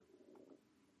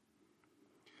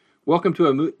Welcome to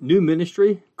a new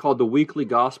ministry called the Weekly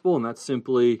Gospel, and that's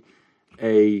simply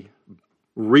a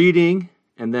reading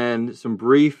and then some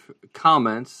brief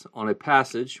comments on a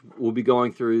passage. We'll be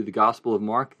going through the Gospel of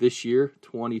Mark this year,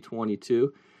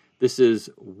 2022. This is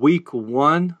week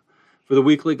 1 for the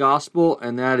Weekly Gospel,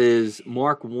 and that is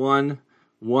Mark 1,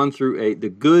 1 through 8, the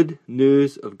good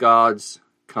news of God's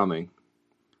coming.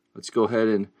 Let's go ahead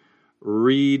and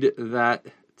read that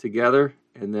together,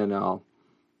 and then I'll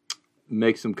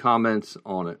make some comments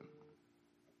on it.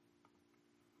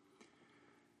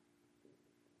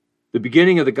 The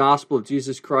beginning of the gospel of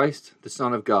Jesus Christ, the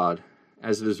Son of God,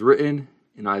 as it is written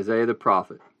in Isaiah the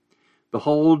prophet.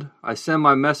 Behold, I send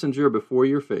my messenger before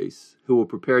your face, who will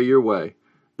prepare your way,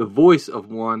 the voice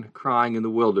of one crying in the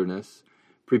wilderness,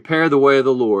 prepare the way of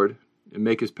the Lord, and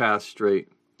make his path straight.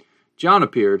 John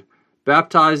appeared,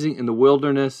 baptizing in the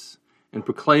wilderness and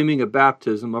proclaiming a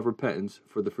baptism of repentance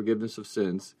for the forgiveness of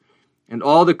sins. And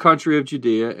all the country of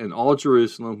Judea and all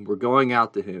Jerusalem were going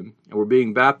out to him and were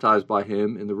being baptized by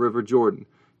him in the river Jordan,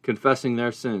 confessing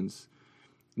their sins.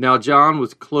 Now John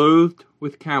was clothed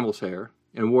with camel's hair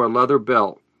and wore a leather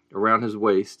belt around his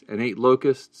waist and ate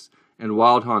locusts and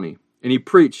wild honey. And he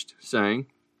preached, saying,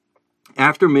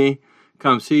 After me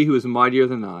comes he who is mightier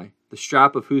than I, the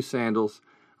strap of whose sandals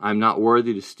I am not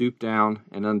worthy to stoop down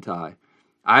and untie.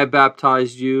 I have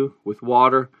baptized you with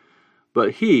water,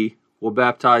 but he will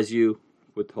baptize you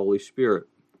with the Holy Spirit,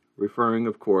 referring,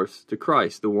 of course, to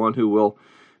Christ, the one who will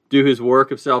do his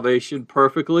work of salvation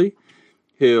perfectly.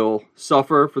 He'll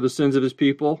suffer for the sins of his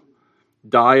people,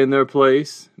 die in their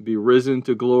place, be risen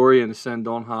to glory and ascend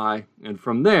on high, and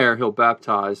from there he'll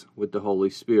baptize with the Holy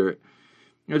Spirit.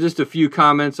 Just a few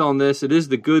comments on this. It is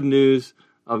the good news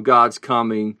of God's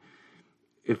coming.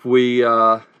 If we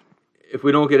don't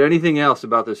get anything else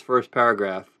about this first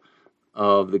paragraph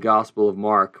of the Gospel of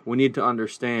Mark, we need to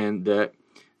understand that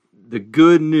the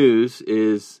good news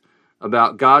is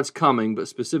about God's coming, but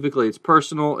specifically it's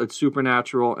personal, it's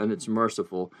supernatural, and it's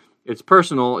merciful. It's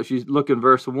personal. If you look in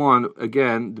verse 1,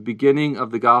 again, the beginning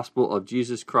of the gospel of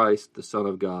Jesus Christ, the Son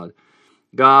of God.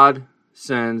 God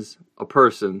sends a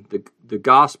person. The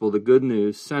gospel, the good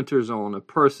news, centers on a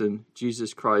person,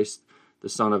 Jesus Christ, the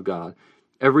Son of God.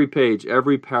 Every page,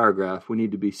 every paragraph, we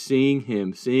need to be seeing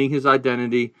him, seeing his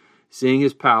identity, seeing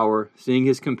his power, seeing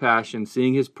his compassion,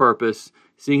 seeing his purpose,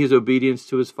 seeing his obedience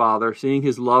to his Father, seeing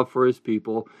his love for his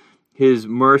people, his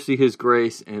mercy, his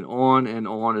grace, and on and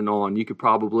on and on. You could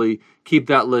probably keep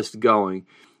that list going.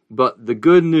 But the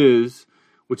good news,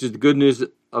 which is the good news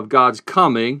of God's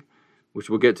coming, which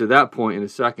we'll get to that point in a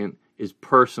second, is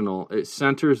personal. It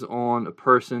centers on a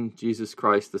person, Jesus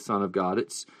Christ, the Son of God.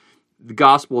 The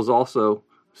gospel is also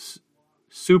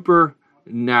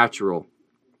supernatural.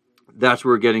 That's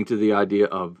where we're getting to the idea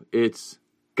of it's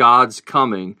God's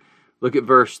coming. Look at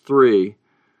verse 3.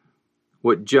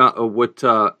 What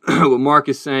Mark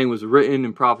is saying was written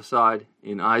and prophesied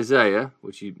in Isaiah,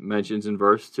 which he mentions in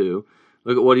verse 2.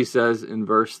 Look at what he says in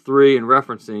verse 3 in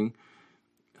referencing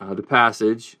the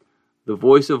passage. The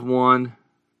voice of one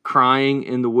crying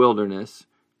in the wilderness,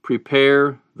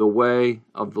 prepare the way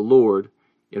of the Lord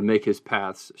and make his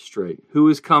paths straight. Who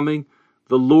is coming?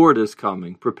 The Lord is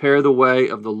coming. Prepare the way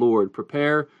of the Lord.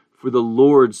 Prepare for the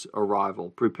Lord's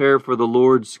arrival. Prepare for the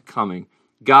Lord's coming.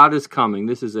 God is coming.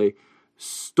 This is a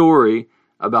story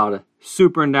about a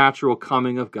supernatural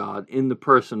coming of God in the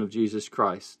person of Jesus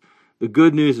Christ. The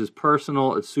good news is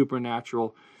personal, it's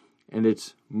supernatural, and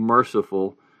it's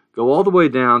merciful. Go all the way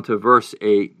down to verse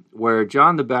 8, where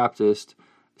John the Baptist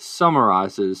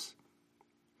summarizes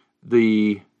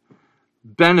the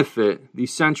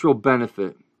central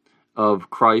benefit of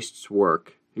Christ's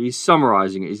work. He's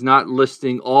summarizing it. He's not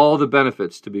listing all the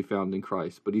benefits to be found in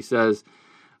Christ, but he says,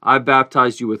 I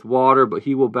baptize you with water, but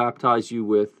he will baptize you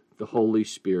with the Holy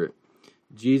Spirit.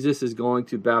 Jesus is going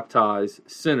to baptize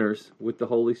sinners with the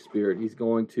Holy Spirit. He's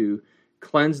going to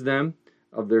cleanse them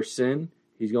of their sin.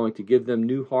 He's going to give them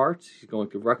new hearts. He's going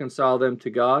to reconcile them to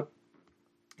God.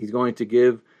 He's going to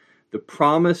give the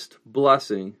promised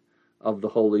blessing of the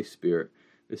Holy Spirit.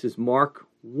 This is Mark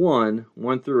 1,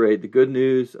 1 through 8, the good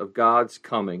news of God's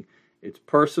coming. It's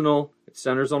personal. It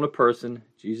centers on a person,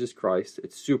 Jesus Christ.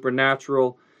 It's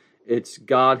supernatural. It's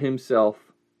God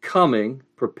himself coming.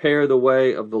 Prepare the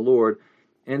way of the Lord.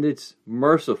 And it's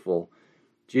merciful.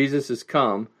 Jesus has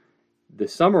come.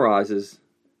 This summarizes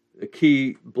the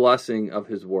key blessing of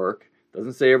his work.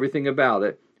 Doesn't say everything about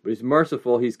it, but he's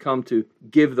merciful. He's come to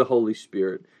give the Holy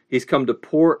Spirit. He's come to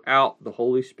pour out the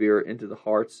Holy Spirit into the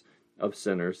hearts of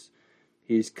sinners.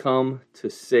 He's come to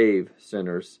save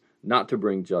sinners, not to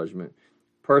bring judgment.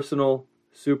 Personal,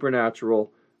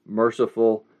 supernatural,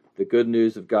 merciful, the good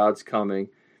news of God's coming.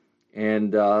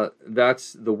 And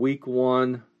that's the week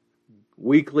 1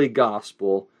 weekly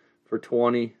gospel for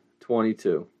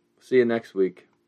 2022. See you next week.